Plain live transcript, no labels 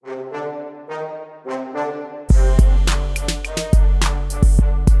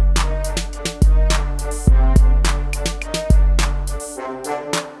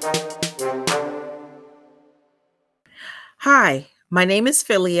My name is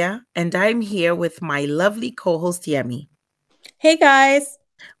Philia, and I'm here with my lovely co host, Yemi. Hey guys.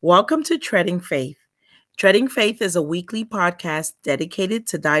 Welcome to Treading Faith. Treading Faith is a weekly podcast dedicated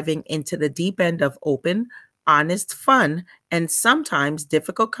to diving into the deep end of open, honest, fun, and sometimes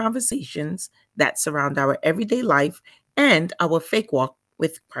difficult conversations that surround our everyday life and our fake walk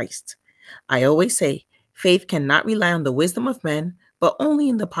with Christ. I always say faith cannot rely on the wisdom of men, but only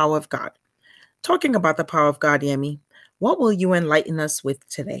in the power of God. Talking about the power of God, Yemi, what will you enlighten us with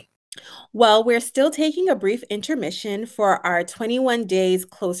today? Well, we're still taking a brief intermission for our 21 days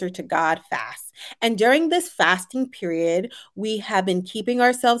closer to God fast. And during this fasting period, we have been keeping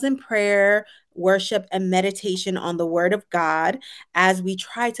ourselves in prayer, worship, and meditation on the word of God as we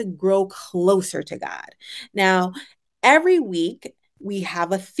try to grow closer to God. Now, every week, we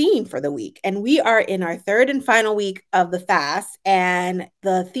have a theme for the week, and we are in our third and final week of the fast. And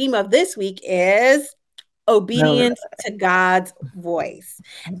the theme of this week is No. obedience to God's voice.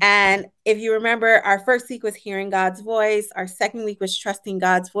 And if you remember, our first week was hearing God's voice, our second week was trusting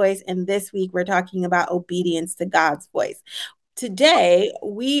God's voice, and this week we're talking about obedience to God's voice. Today,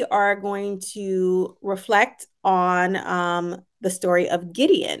 we are going to reflect on the story of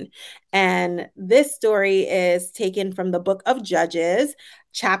Gideon. And this story is taken from the book of Judges,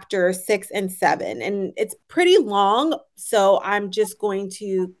 chapter 6 and 7. And it's pretty long, so I'm just going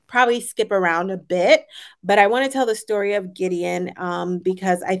to probably skip around a bit. But I want to tell the story of Gideon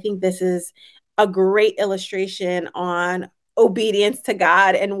because I think this is a great illustration on obedience to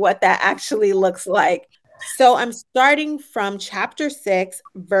God and what that actually looks like. So I'm starting from chapter 6,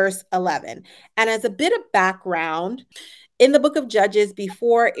 verse 11. And as a bit of background, in the book of Judges,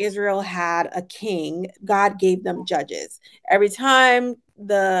 before Israel had a king, God gave them judges. Every time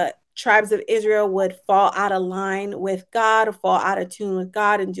the tribes of Israel would fall out of line with God, or fall out of tune with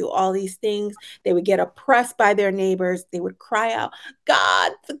God, and do all these things, they would get oppressed by their neighbors. They would cry out,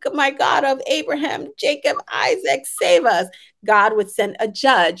 God, my God of Abraham, Jacob, Isaac, save us. God would send a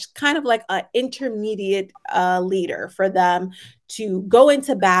judge, kind of like an intermediate leader for them to go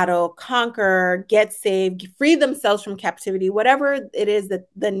into battle, conquer, get saved, free themselves from captivity, whatever it is that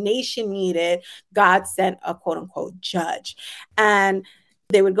the nation needed. God sent a quote unquote judge. And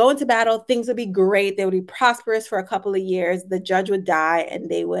they would go into battle, things would be great, they would be prosperous for a couple of years, the judge would die, and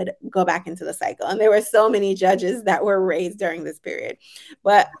they would go back into the cycle. And there were so many judges that were raised during this period.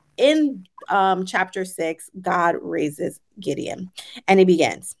 But in chapter 6, God raises Gideon, and he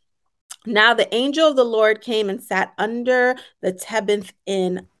begins. Now the angel of the Lord came and sat under the terebinth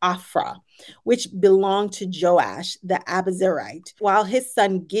in Ophrah, which belonged to Joash the Abiezrite, while his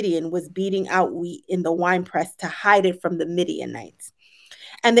son Gideon was beating out wheat in the winepress to hide it from the Midianites.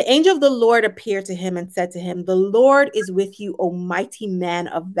 And the angel of the Lord appeared to him and said to him, The Lord is with you, O mighty man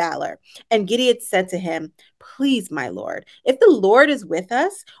of valor. And Gideon said to him, Please, my Lord, if the Lord is with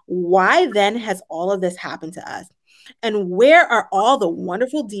us, why then has all of this happened to us? And where are all the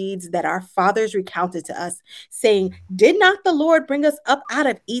wonderful deeds that our fathers recounted to us, saying, Did not the Lord bring us up out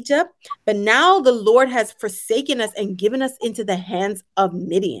of Egypt? But now the Lord has forsaken us and given us into the hands of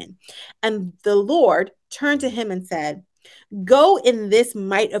Midian. And the Lord turned to him and said, Go in this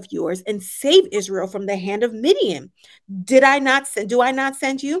might of yours and save Israel from the hand of Midian. Do I not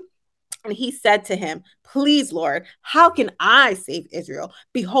send you? And he said to him, Please, Lord, how can I save Israel?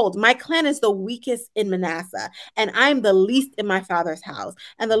 Behold, my clan is the weakest in Manasseh, and I am the least in my father's house.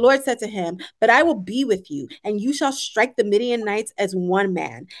 And the Lord said to him, But I will be with you, and you shall strike the Midianites as one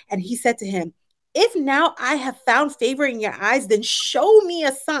man. And he said to him, If now I have found favor in your eyes, then show me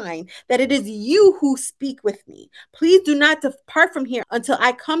a sign that it is you who speak with me. Please do not depart from here until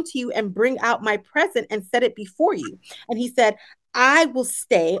I come to you and bring out my present and set it before you. And he said, I will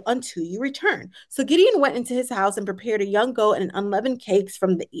stay until you return. So Gideon went into his house and prepared a young goat and unleavened cakes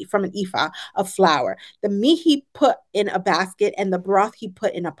from an ephah of flour. The meat he put in a basket and the broth he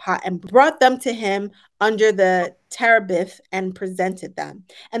put in a pot and brought them to him under the terebinth and presented them.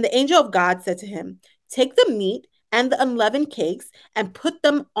 And the angel of God said to him, Take the meat and the unleavened cakes and put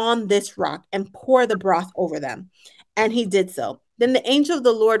them on this rock and pour the broth over them. And he did so. Then the angel of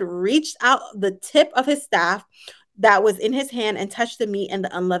the Lord reached out the tip of his staff that was in his hand and touched the meat and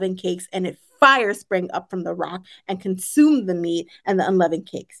the unleavened cakes, and it fire sprang up from the rock and consumed the meat and the unleavened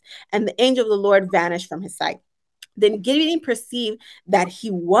cakes. And the angel of the Lord vanished from his sight. Then Gideon perceived that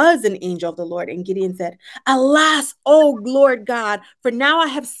he was an angel of the Lord. And Gideon said, Alas, O Lord God, for now I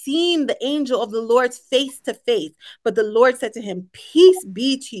have seen the angel of the Lord's face to face. But the Lord said to him, Peace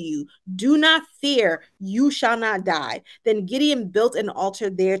be to you. Do not fear. You shall not die. Then Gideon built an altar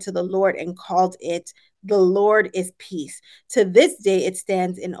there to the Lord and called it, The Lord is Peace. To this day it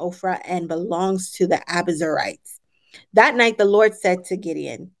stands in Ophrah and belongs to the Abiezrites. That night, the Lord said to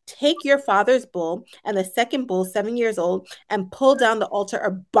Gideon, take your father's bull and the second bull, 7 years old, and pull down the altar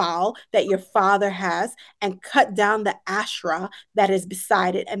of Baal that your father has, and cut down the Asherah that is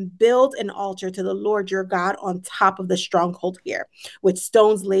beside it, and build an altar to the Lord your God on top of the stronghold here, with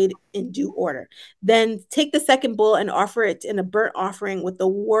stones laid in due order. Then take the second bull and offer it in a burnt offering with the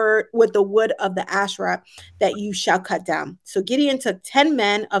wood of the Asherah that you shall cut down. So Gideon took 10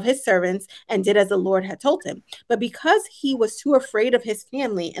 men of his servants and did as the Lord had told him. But because he was too afraid of his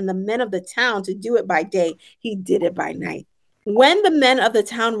family and the men of the town to do it by day, he did it by night. When the men of the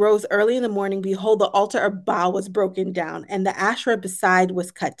town rose early in the morning, behold, the altar of Baal was broken down, and the Asherah beside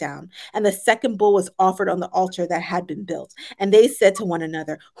was cut down, and the second bull was offered on the altar that had been built. And they said to one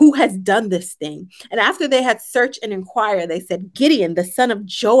another, who has done this thing? And after they had searched and inquired, they said, Gideon, the son of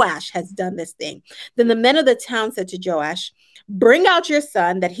Joash, has done this thing. Then the men of the town said to Joash, bring out your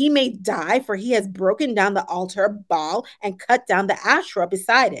son that he may die, for he has broken down the altar of Baal and cut down the Asherah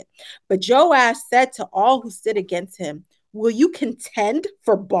beside it. But Joash said to all who stood against him, will you contend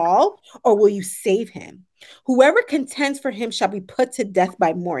for Baal, or will you save him? Whoever contends for him shall be put to death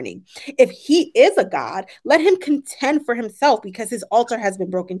by morning. If he is a god, let him contend for himself, because his altar has been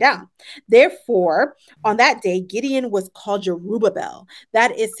broken down. Therefore, on that day, Gideon was called Jerubbaal.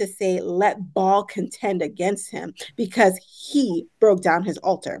 That is to say, let Baal contend against him, because he broke down his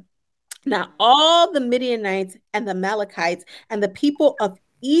altar. Now, all the Midianites and the Amalekites and the people of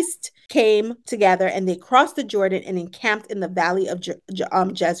East came together, and they crossed the Jordan and encamped in the valley of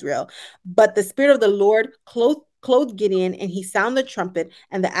Jezreel. But the Spirit of the Lord clothed Gideon, and he sounded the trumpet,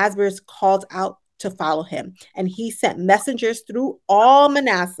 and the Asburies called out to follow him. And he sent messengers through all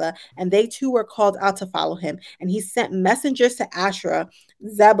Manasseh, and they too were called out to follow him. And he sent messengers to Asherah,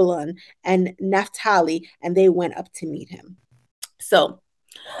 Zebulun, and Naphtali, and they went up to meet him. So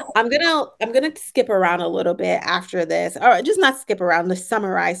I'm gonna skip around a little bit after this, or just not skip around, to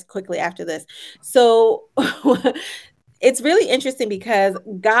summarize quickly after this. So it's really interesting because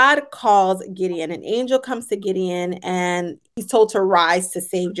God calls Gideon. An angel comes to Gideon and he's told to rise to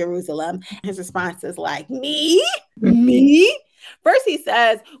save Jerusalem. His response is like, me? Me? First, he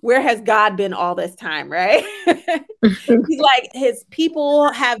says, where has God been all this time, right? He's like, his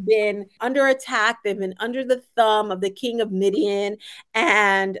people have been under attack. They've been under the thumb of the king of Midian,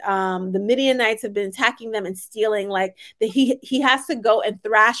 and the Midianites have been attacking them and stealing. Like he has to go and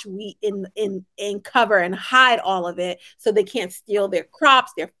thrash wheat in cover and hide all of it so they can't steal their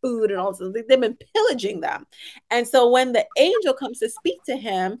crops, their food, and also they've been pillaging them. And so when the angel comes to speak to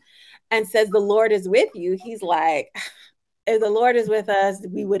him and says, the Lord is with you, he's like, if the Lord is with us,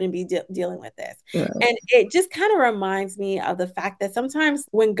 we wouldn't be dealing with this. Right. And it just kind of reminds me of the fact that sometimes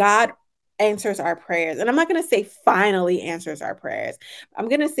when God answers our prayers, and I'm not going to say finally answers our prayers, I'm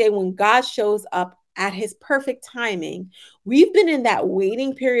going to say when God shows up at his perfect timing, we've been in that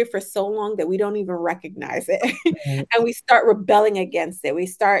waiting period for so long that we don't even recognize it. Right. And we start rebelling against it. We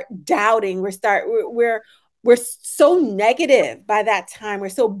start doubting. We're so negative by that time. We're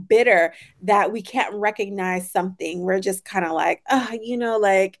so bitter that we can't recognize something. We're just kind of like,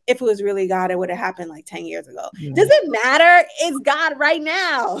 like if it was really God, it would have happened like 10 years ago. Yeah. Does it matter? It's God right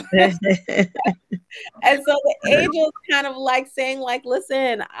now. And so the angel's kind of like saying, like,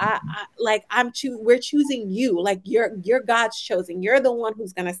 listen, we're choosing you. Like you're God's chosen. You're the one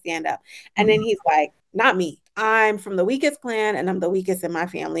who's gonna stand up. And then he's like, not me. I'm from the weakest clan, and I'm the weakest in my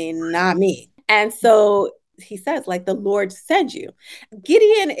family, not me. And so he says, like, the Lord sent you.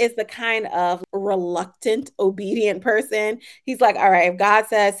 Gideon is the kind of reluctant, obedient person. He's like, all right, if God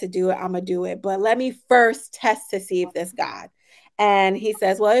says to do it, I'm gonna do it. But let me first test to see if this God. And he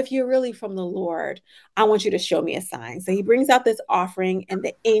says, well, if you're really from the Lord, I want you to show me a sign. So he brings out this offering, and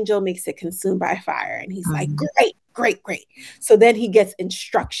the angel makes it consumed by fire. And he's like, great. So then he gets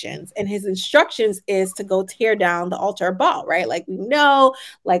instructions, and his instructions is to go tear down the altar of Baal, right? Like we know,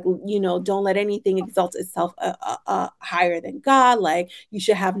 don't let anything exalt itself higher than God. Like you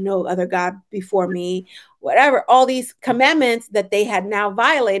should have no other God before me, whatever. All these commandments that they had now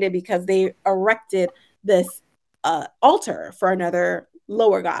violated because they erected this altar for another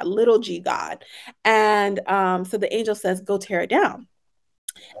lower God, little g God. And so the angel says, go tear it down.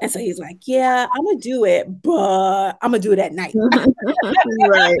 And so he's like, yeah, I'm gonna do it, but I'm gonna do it at night.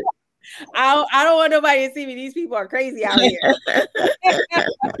 Right. I don't want nobody to see me. These people are crazy out here.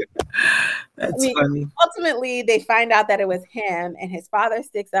 That's funny. Ultimately, they find out that it was him, and his father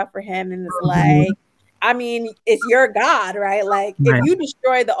sticks up for him and is like, I mean, it's your God, right? Like, right. If you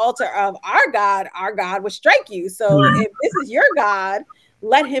destroy the altar of our God would strike you. So if this is your God,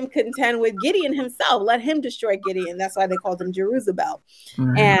 let him contend with Gideon himself. Let him destroy Gideon. That's why they called him Jeruzabel.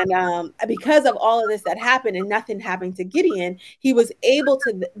 Right. And because of all of this that happened and nothing happened to Gideon, he was able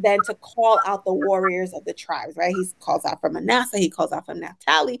to then to call out the warriors of the tribes, right? He calls out from Manasseh, he calls out from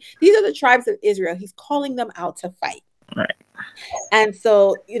Naphtali. These are the tribes of Israel. He's calling them out to fight. Right. And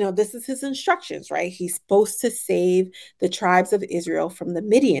so, this is his instructions, right? He's supposed to save the tribes of Israel from the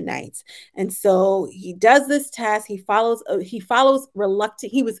Midianites. And so he does this task. He follows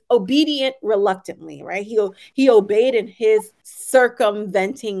reluctant. He was obedient reluctantly, right? He obeyed in his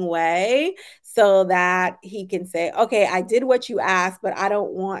circumventing way so that he can say, okay, I did what you asked, but I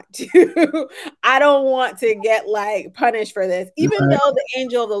don't want to, I don't want to get like punished for this. Even Right. though the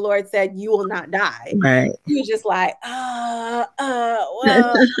angel of the Lord said, you will not die. Right. He was just like, well,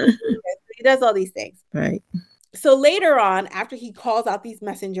 he does all these things. Right. So later on, after he calls out these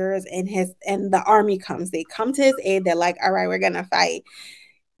messengers and the army comes, they come to his aid. They're like, all right, we're going to fight.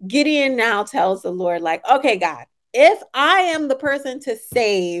 Gideon now tells the Lord, like, okay, God, if I am the person to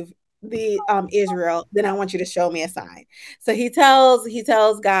save the Israel, then I want you to show me a sign. So he tells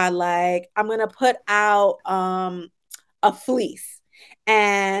God, like, I'm going to put out a fleece.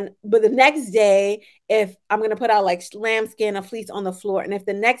 But the next day, if I'm going to put out like lambskin, a fleece on the floor, and if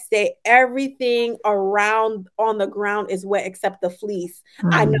the next day everything around on the ground is wet except the fleece,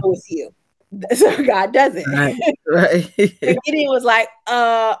 I know it's you. So God does it. Right. Right. And Gideon was like,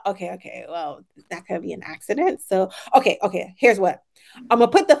 okay, well, that could be an accident. So, okay, here's what. I'm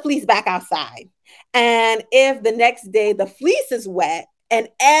going to put the fleece back outside. And if the next day the fleece is wet and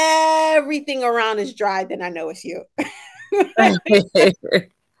everything around is dry, then I know it's you.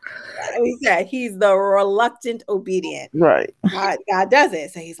 He said he's the reluctant obedient. Right. God does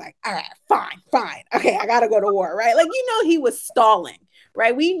it. So he's like, all right, fine. Okay, I got to go to war, right? Like, he was stalling,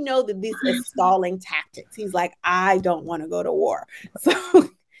 right? We know that this is stalling tactics. He's like, I don't want to go to war. So,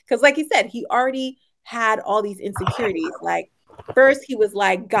 because like he said, he already had all these insecurities. Like, first he was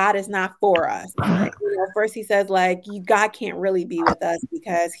like, God is not for us. First he says like, God can't really be with us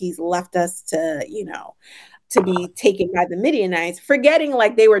because he's left us to be taken by the Midianites, forgetting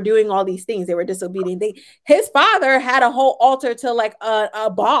like they were doing all these things. They were disobedient. His father had a whole altar to like a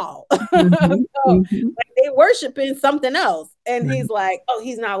Baal. Mm-hmm. So Mm-hmm. like, they worshiping something else. And he's like, oh,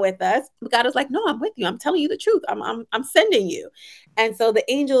 he's not with us. But God is like, no, I'm with you. I'm telling you the truth. I'm sending you. And so the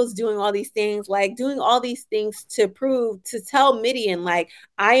angel is doing all these things to tell Midian, like,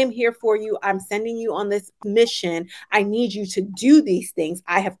 I am here for you. I'm sending you on this mission. I need you to do these things.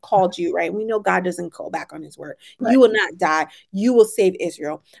 I have called you, right? We know God doesn't call back on his word. Right. You will not die. You will save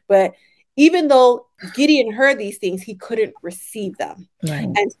Israel. But even though Gideon heard these things, he couldn't receive them. Right.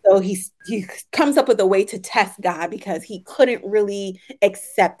 And so he comes up with a way to test God because he couldn't really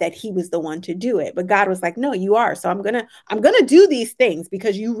accept that he was the one to do it. But God was like, no, you are. So I'm going to do these things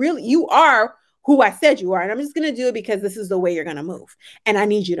because you are who I said you are. And I'm just going to do it because this is the way you're going to move. And I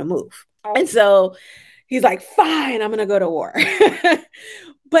need you to move. And so he's like, fine, I'm going to go to war.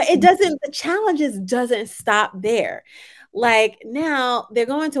 But the challenges doesn't stop there. Like now they're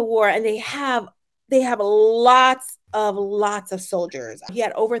going to war and they have lots of soldiers. He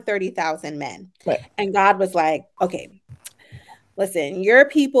had over 30,000 men. Right. And God was like, okay, listen, your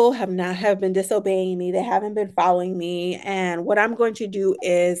people have been disobeying me. They haven't been following me. And what I'm going to do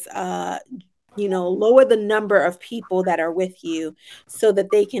is lower the number of people that are with you so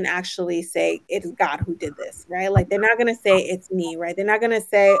that they can actually say it's God who did this, right? Like they're not going to say it's me, right? They're not going to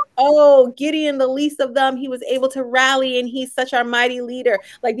say, oh, Gideon, the least of them, he was able to rally and he's such our mighty leader.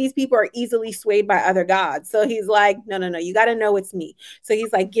 Like these people are easily swayed by other gods. So he's like, no, you got to know it's me. So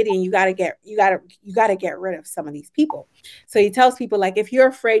he's like, Gideon, you got to get rid of some of these people. So he tells people like, if you're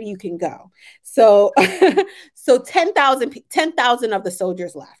afraid, you can go. So 10,000 of the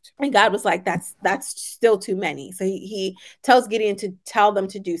soldiers left. And God was like, that's still too many. So he tells Gideon to tell them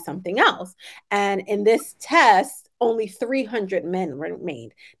to do something else. And in this test, only 300 men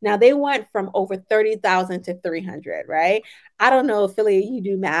remained. Now they went from over 30,000 to 300, right? I don't know, Philia, you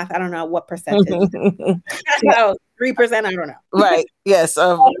do math. I don't know what percentage. 3%, I don't know. Right. Yes.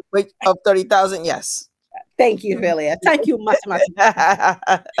 Of 30,000. Yes. Thank you, Philia. Thank you much.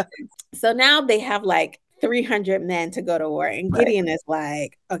 So now they have like 300 men to go to war. And Gideon is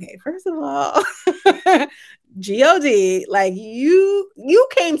like, okay, first of all, God, like you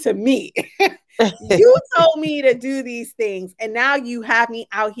came to me. You told me to do these things. And now you have me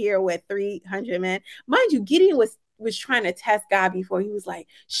out here with 300 men. Mind you, Gideon was was trying to test God before. He was like,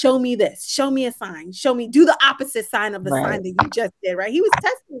 show me this, show me a sign, show me, do the opposite sign of the Right. sign that you just did, right? He was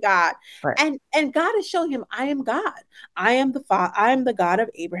testing God. Right. And God is showing him, I am God. I am the father, I am the God of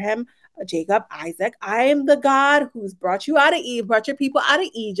Abraham, Jacob, Isaac. I am the God who's brought you out of Egypt, brought your people out of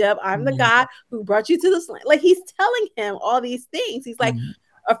Egypt. I'm the Mhm. God who brought you to this land. Like he's telling him all these things. He's like Mhm.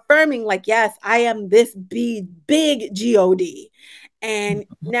 affirming, like, yes, I am this big God. And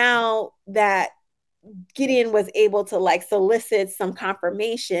now that Gideon was able to like solicit some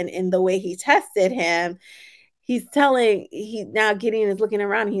confirmation in the way he tested him, he's telling he now Gideon is looking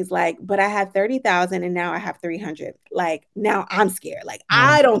around and he's like, but I had 30,000 and now I have 300. Like now I'm scared. Like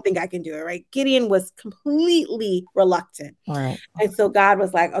Right. I don't think I can do it, right? Gideon was completely reluctant. Right. And so God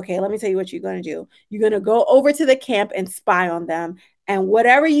was like, okay, let me tell you what you're going to do. You're going to go over to the camp and spy on them. And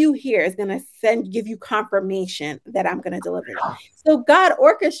whatever you hear is going to give you confirmation that I'm going to deliver them. So God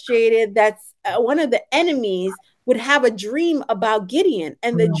orchestrated that one of the enemies would have a dream about Gideon.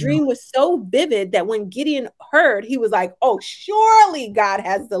 And the Mhm. dream was so vivid that when Gideon heard, he was like, oh, surely God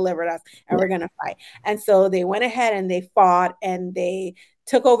has delivered us and Yeah. we're going to fight. And so they went ahead and they fought and they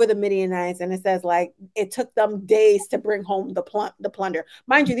took over the Midianites. And it says like it took them days to bring home the plunder.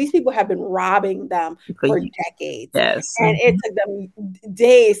 Mind you, these people have been robbing them For for you. decades. Yes. And it took them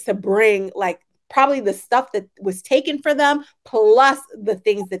days to bring like probably the stuff that was taken for them plus the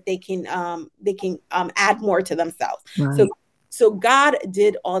things that they can add more to themselves. So Right. so God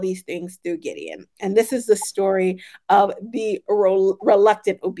did all these things through Gideon. And this is the story of the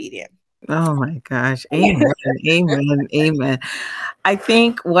reluctant obedient. Oh my gosh. Amen. Amen. Amen. I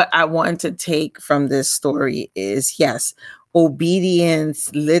think what I want to take from this story is yes,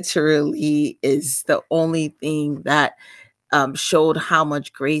 obedience literally is the only thing that showed how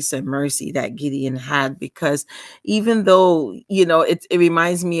much grace and mercy that Gideon had, because even though, it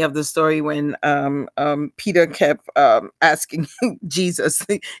reminds me of the story when Peter kept asking Jesus,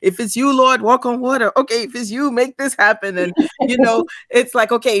 if it's you, Lord, walk on water. Okay, if it's you, make this happen. And, it's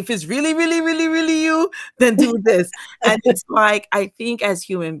like, okay, if it's really, really, really, really you, then do this. And it's like, I think as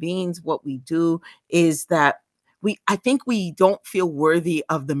human beings, what we do is that I think we don't feel worthy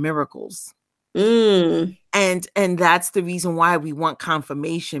of the miracles, Mm. and that's the reason why we want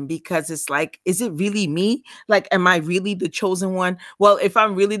confirmation, because it's like, is it really me? Like, am I really the chosen one? Well, if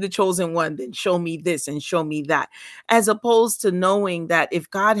I'm really the chosen one, then show me this and show me that, as opposed to knowing that if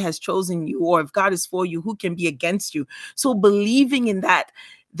God has chosen you, or if God is for you, who can be against you? So believing in that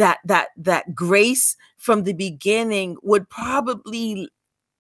grace from the beginning would probably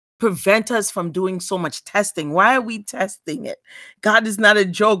prevent us from doing so much testing. Why are we testing it? God is not a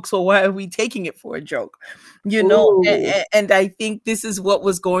joke, so why are we taking it for a joke? Ooh. And I think this is what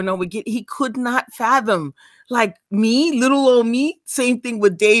was going on with Gideon. He could not fathom, like, me, little old me. Same thing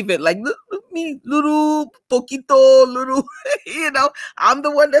with David, like, me, little poquito, little, I'm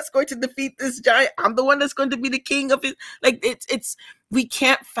the one that's going to defeat this giant. I'm the one that's going to be the king of it. Like, it's we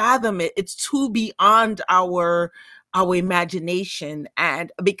can't fathom it. It's too beyond our imagination, and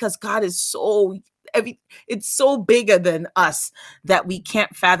because God is so it's so bigger than us that we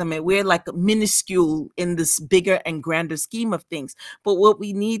can't fathom it. We're like minuscule in this bigger and grander scheme of things. But what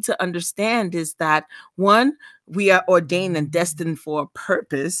we need to understand is that, one, we are ordained and destined for a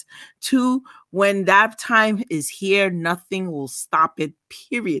purpose. Two, when that time is here, nothing will stop it,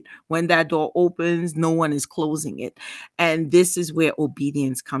 period. When that door opens, no one is closing it. And this is where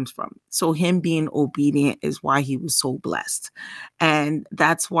obedience comes from. So him being obedient is why he was so blessed. And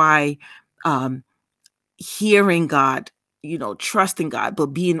that's why um hearing God, trusting God, but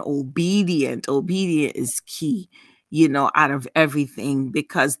being obedient is key, out of everything,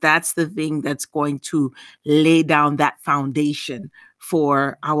 because that's the thing that's going to lay down that foundation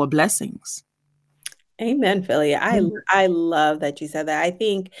for our blessings. Amen, Philia. I love that you said that. I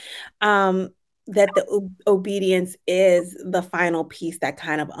think um that the obedience is the final piece that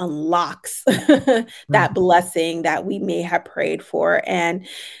kind of unlocks that blessing that we may have prayed for. And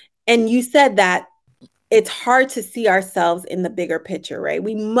you said that it's hard to see ourselves in the bigger picture, right?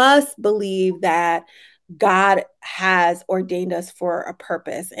 We must believe that God has ordained us for a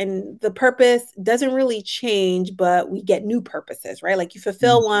purpose, and the purpose doesn't really change, but we get new purposes, right? Like you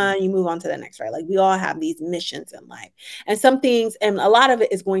fulfill one, you move on to the next, right? Like we all have these missions in life, and some things, and a lot of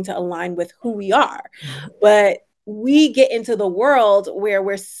it is going to align with who we are. But we get into the world where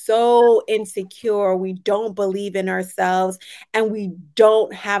we're so insecure, we don't believe in ourselves, and we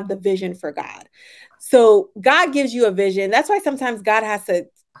don't have the vision for God. So God gives you a vision. That's why sometimes God has to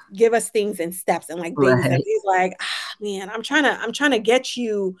give us things in steps and like baby steps. Right. He's like, man, I'm trying to get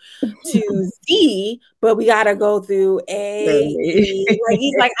you to Z, but we gotta go through A, E. Like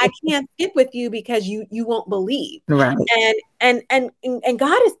he's like, I can't skip with you because you won't believe. Right. And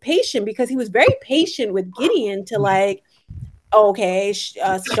God is patient because he was very patient with Gideon to like, okay,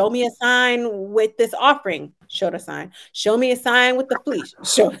 show me a sign with this offering. Show the sign. Show me a sign with the fleece.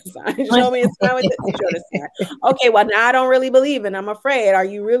 Show the sign. Show me a sign with this. Show the sign. Okay, well now I don't really believe and I'm afraid. Are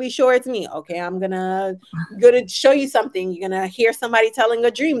you really sure it's me? Okay, I'm gonna show you something. You're gonna hear somebody telling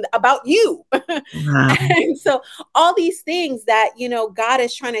a dream about you. Wow. And so all these things that God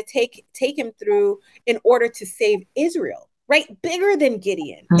is trying to take him through in order to save Israel, right? Bigger than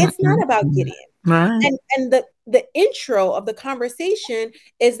Gideon. It's not about Mhm. Gideon. Right. And the intro of the conversation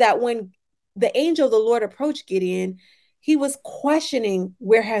is that when the angel of the Lord approached Gideon, he was questioning,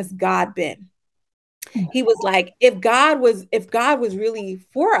 where has God been? He was like, if God was really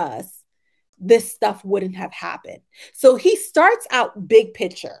for us, this stuff wouldn't have happened. So he starts out big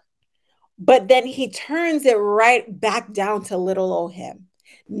picture, but then he turns it right back down to little old him.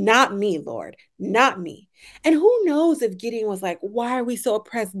 Not me, Lord, not me. And who knows if Gideon was like, why are we so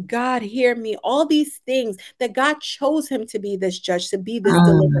oppressed? God, hear me. All these things that God chose him to be this judge, to be this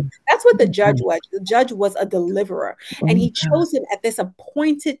deliverer. Mm. That's what the judge was. The judge was a deliverer. And he Okay. chose him at this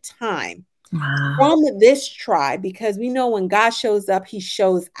appointed time Wow. from this tribe, because we know when God shows up, he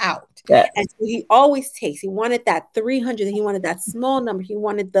shows out. And Yes. so he always takes, he wanted that 300, he wanted that small number, he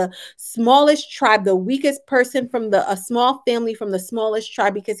wanted the smallest tribe, the weakest person from a small family from the smallest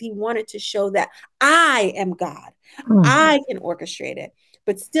tribe, because he wanted to show that I am God. Mm. I can orchestrate it.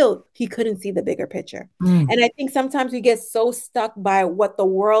 But still, he couldn't see the bigger picture. Mm. And I think sometimes we get so stuck by what the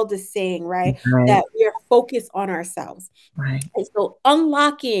world is saying, right? Right. That we are focused on ourselves. Right. And so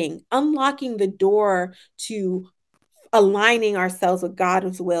unlocking the door to aligning ourselves with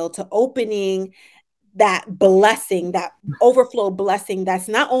God's will, to opening that blessing, that overflow blessing that's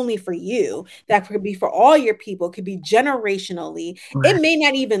not only for you, that could be for all your people, could be generationally. It Right. may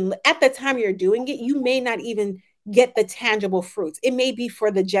not even, at the time you're doing it, you may not even get the tangible fruits. It may be for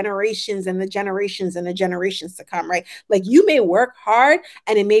the generations and the generations and the generations to come, right? Like you may work hard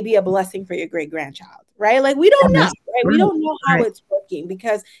and it may be a blessing for your great grandchild, right? Like we don't know, Yes. right? We Right. don't know how Right. it's working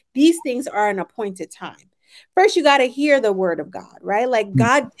because these things are an appointed time. First, you got to hear the word of God, right? Like Mm.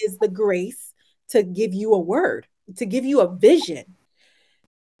 God gives the grace to give you a word, to give you a vision.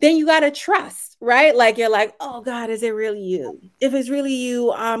 Then you got to trust, right? Like you're like, oh God, is it really you? If it's really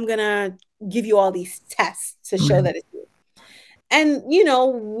you, I'm going to give you all these tests to show Right. that it's you. And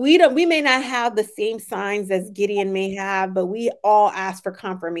we may not have the same signs as Gideon may have, but we all ask for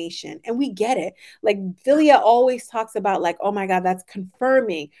confirmation and we get it. Like Philia always talks about like, oh my God, that's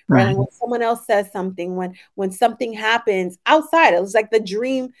confirming, right? Right. Like when someone else says something, when something happens outside, it was like the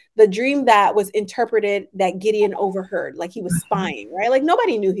dream that was interpreted that Gideon overheard, like he was spying, right? Like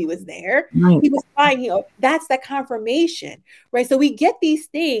nobody knew he was there. Right. He was spying, that's that confirmation, right? So we get these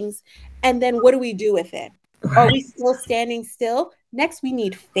things, and then what do we do with it? Are Right. we still standing still? Next, we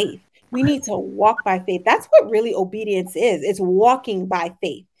need faith. We need to walk by faith. That's what really obedience is. It's walking by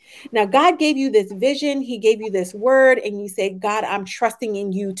faith. Now, God gave you this vision, He gave you this word, and you say, God, I'm trusting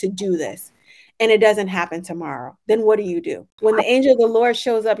in you to do this. And it doesn't happen tomorrow. Then what do? When the angel of the Lord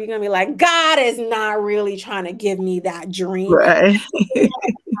shows up, you're going to be like, God is not really trying to give me that dream. Right.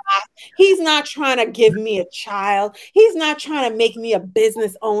 He's not trying to give me a child. He's not trying to make me a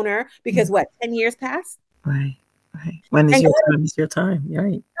business owner because what, 10 years passed? Right. Right. When is And your time? Is your time.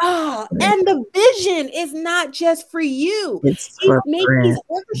 Right. Right. and the vision is not just for you. It's He's for he's friends.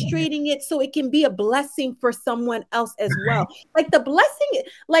 Yeah. orchestrating it so it can be a blessing for someone else as well. Right. Like the blessing,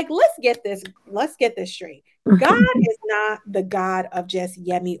 like let's get this straight. God is not the God of just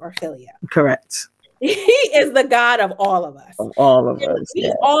Yemi or Philia. Correct. He is the God of all of us. Of all of us. We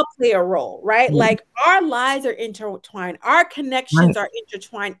Yeah. all play a role, right? Mm. Like our lives are intertwined, our Right. connections are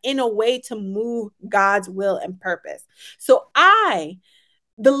intertwined in a way to move God's will and purpose. So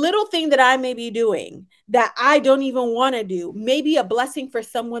the little thing that I may be doing that I don't even want to do may be a blessing for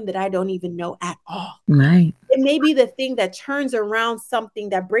someone that I don't even know at all. Right. It may be the thing that turns around something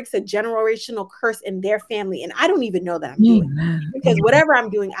that breaks a generational curse in their family. And I don't even know that I'm doing it. Amen. Because Amen. whatever I'm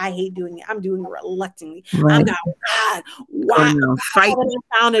doing, I hate doing it. I'm doing it reluctantly. I'm Right. going, God, Go why now. Fight. haven't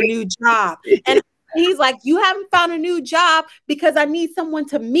I found a new job? And he's like, you haven't found a new job because I need someone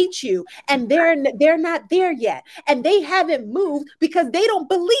to meet you. And they're not there yet. And they haven't moved because they don't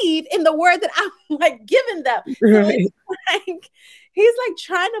believe in the word that I'm like giving them. So Right. it's like He's like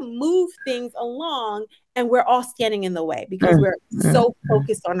trying to move things along, and we're all standing in the way because Mm, we're mm, so mm.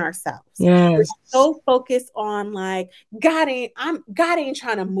 focused on ourselves. We're Yes. so focused on like God ain't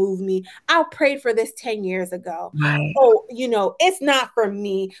trying to move me. I prayed for this 10 years ago. Right. Oh, it's not for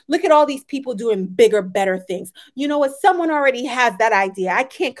me. Look at all these people doing bigger, better things. You know what? Someone already has that idea. I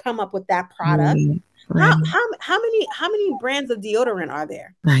can't come up with that product. Right. How Right. how how many brands of deodorant are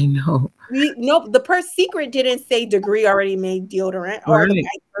there? I know. We Nope, the Purse Secret didn't say Degree already made deodorant or the Right.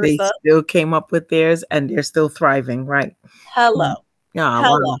 vice They versa. still came up with theirs and they're still thriving. Right. Hello. Mm. Yeah. Wow.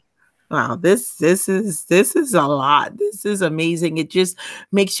 Hello. Wow, this is a lot. This is amazing. It just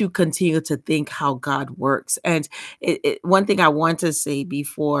makes you continue to think how God works. And one thing I want to say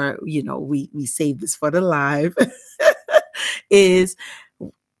before we save this for the live is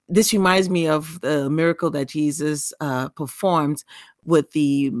this reminds me of the miracle that Jesus performed with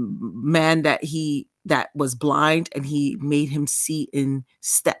the man that was blind and he made him see in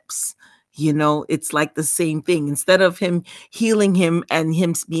steps. It's like the same thing. Instead of him healing him and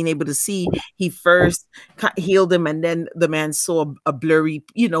him being able to see, he first healed him, and then the man saw a blurry,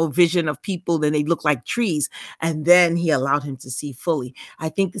 vision of people, and they look like trees, and then he allowed him to see fully. I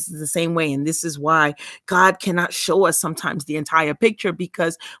think this is the same way, and this is why God cannot show us sometimes the entire picture,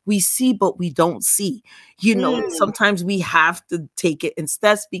 because we see but we don't see. Mm, Sometimes we have to take it in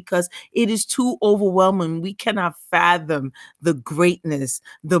steps because it is too overwhelming. We cannot fathom the greatness,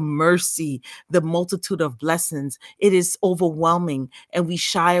 the mercy, the multitude of blessings. It is overwhelming, and we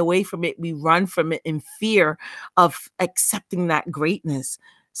shy away from it. We run from it in fear of accepting that greatness.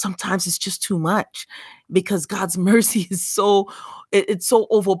 Sometimes it's just too much, because God's mercy is it's so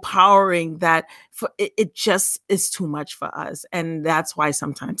overpowering that it just is too much for us. And that's why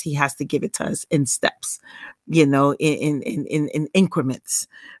sometimes he has to give it to us in steps, in increments,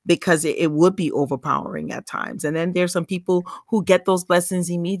 because it would be overpowering at times. And then there's some people who get those blessings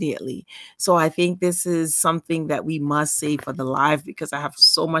immediately. So I think this is something that we must say for the live, because I have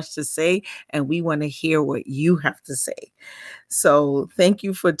so much to say and we want to hear what you have to say. So thank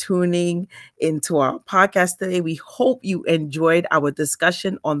you for tuning into our podcast today. We hope you enjoyed our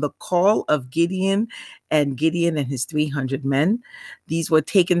discussion on the call of Gideon and his 300 men. These were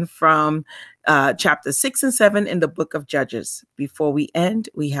taken from chapter 6 and 7 in the book of Judges. Before we end,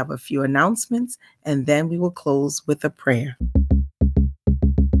 we have a few announcements, and then we will close with a prayer.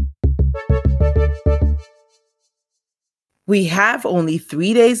 We have only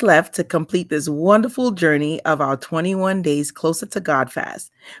 3 days left to complete this wonderful journey of our 21 days closer to God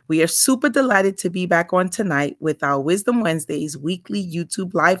fast. We are super delighted to be back on tonight with our Wisdom Wednesdays weekly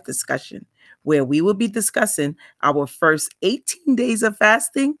YouTube live discussion, where we will be discussing our first 18 days of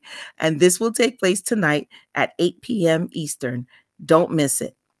fasting, and this will take place tonight at 8 p.m. Eastern. Don't miss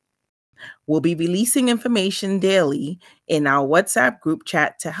it. We'll be releasing information daily in our WhatsApp group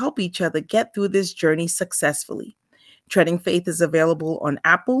chat to help each other get through this journey successfully. Treading Faith is available on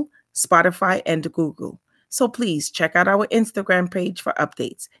Apple, Spotify, and Google. So please check out our Instagram page for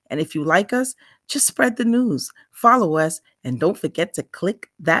updates. And if you like us, just spread the news, follow us, and don't forget to click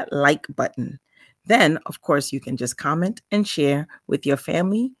that like button. Then, of course, you can just comment and share with your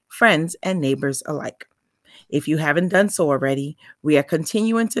family, friends, and neighbors alike. If you haven't done so already, we are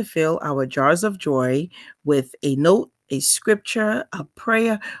continuing to fill our jars of joy with a note, a scripture, a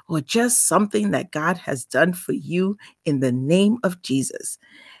prayer, or just something that God has done for you in the name of Jesus.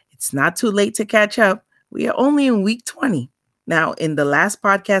 It's not too late to catch up. We are only in week 20. Now, in the last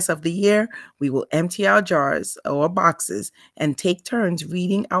podcast of the year, we will empty our jars or boxes and take turns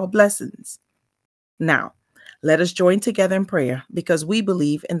reading our blessings. Now, let us join together in prayer, because we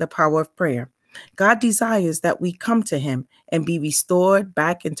believe in the power of prayer. God desires that we come to him and be restored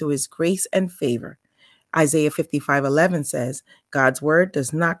back into his grace and favor. Isaiah 55:11 says, God's word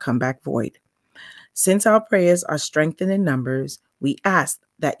does not come back void. Since our prayers are strengthened in numbers, we ask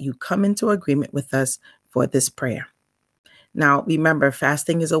that you come into agreement with us for this prayer. Now, remember,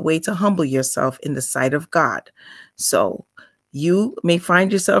 fasting is a way to humble yourself in the sight of God. So you may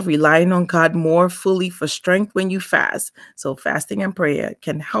find yourself relying on God more fully for strength when you fast. So fasting and prayer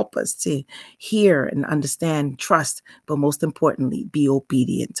can help us to hear and understand, trust, but most importantly, be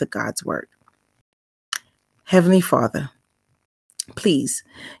obedient to God's word. Heavenly Father, please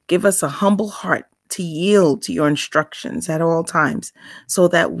give us a humble heart to yield to your instructions at all times so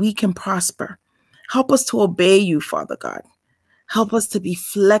that we can prosper. Help us to obey you, Father God. Help us to be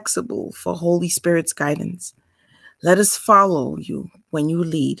flexible for Holy Spirit's guidance. Let us follow you when you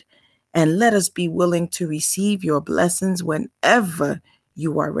lead, and let us be willing to receive your blessings whenever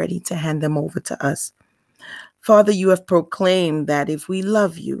you are ready to hand them over to us. Father, you have proclaimed that if we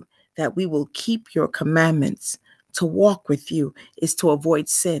love you, that we will keep your commandments. to walk with you is to avoid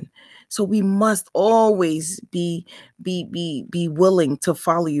sin. So we must always be willing to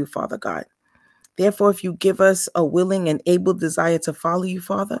follow you, Father God. Therefore, if you give us a willing and able desire to follow you,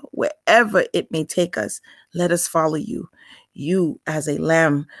 Father, wherever it may take us, let us follow you. You as a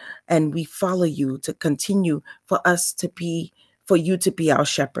lamb, and we follow you to continue for you to be our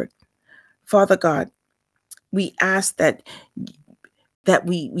shepherd. Father God, we ask that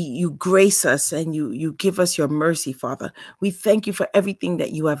we you grace us and you give us your mercy, Father. We thank you for everything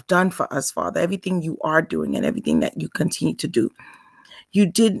that you have done for us, Father, everything you are doing and everything that you continue to do. You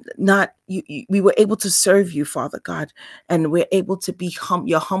did not, we were able to serve you, Father God, and we're able to be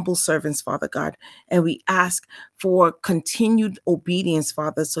your humble servants, Father God. And we ask for continued obedience,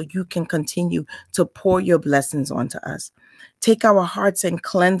 Father, so you can continue to pour your blessings onto us. Take our hearts and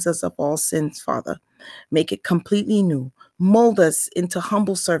cleanse us of all sins, Father. Make it completely new. Mold us into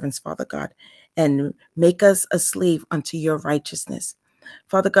humble servants, Father God, and make us a slave unto your righteousness.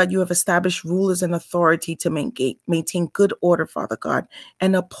 Father God, you have established rulers and authority to maintain good order, Father God,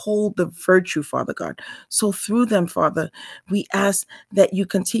 and uphold the virtue, Father God. So through them, Father, we ask that you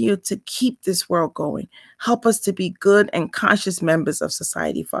continue to keep this world going. Help us to be good and conscious members of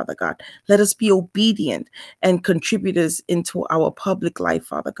society, Father God. Let us be obedient and contributors into our public life,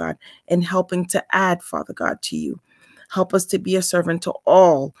 Father God, and helping to add, Father God, to you. Help us to be a servant to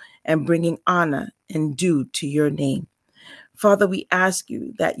all and bringing honor and due to your name. Father, we ask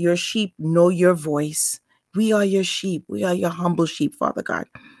you that your sheep know your voice. We are your sheep. We are your humble sheep, Father God.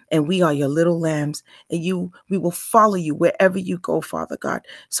 And we are your little lambs. And we will follow you wherever you go, Father God.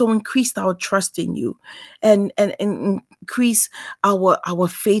 So increase our trust in you and increase our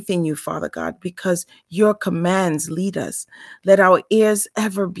faith in you, Father God, because your commands lead us. Let our ears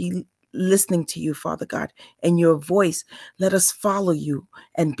ever be listening to you, Father God, and your voice. Let us follow you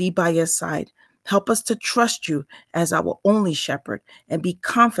and be by your side. Help us to trust you as our only shepherd and be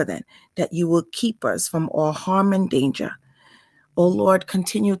confident that you will keep us from all harm and danger. O Lord,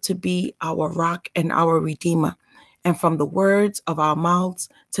 continue to be our rock and our redeemer. And from the words of our mouths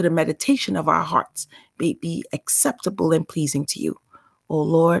to the meditation of our hearts, may be acceptable and pleasing to you. O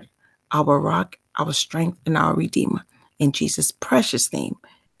Lord, our rock, our strength, and our redeemer. In Jesus' precious name,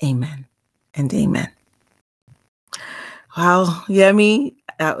 amen and amen. Wow, Yemi,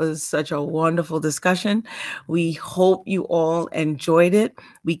 that was such a wonderful discussion. We hope you all enjoyed it.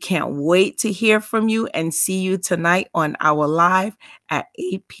 We can't wait to hear from you and see you tonight on our live at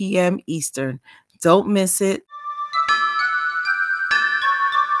 8 p.m. Eastern. Don't miss it.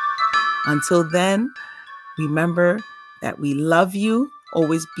 Until then, remember that we love you.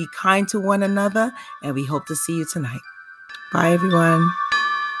 Always be kind to one another, and we hope to see you tonight. Bye, everyone.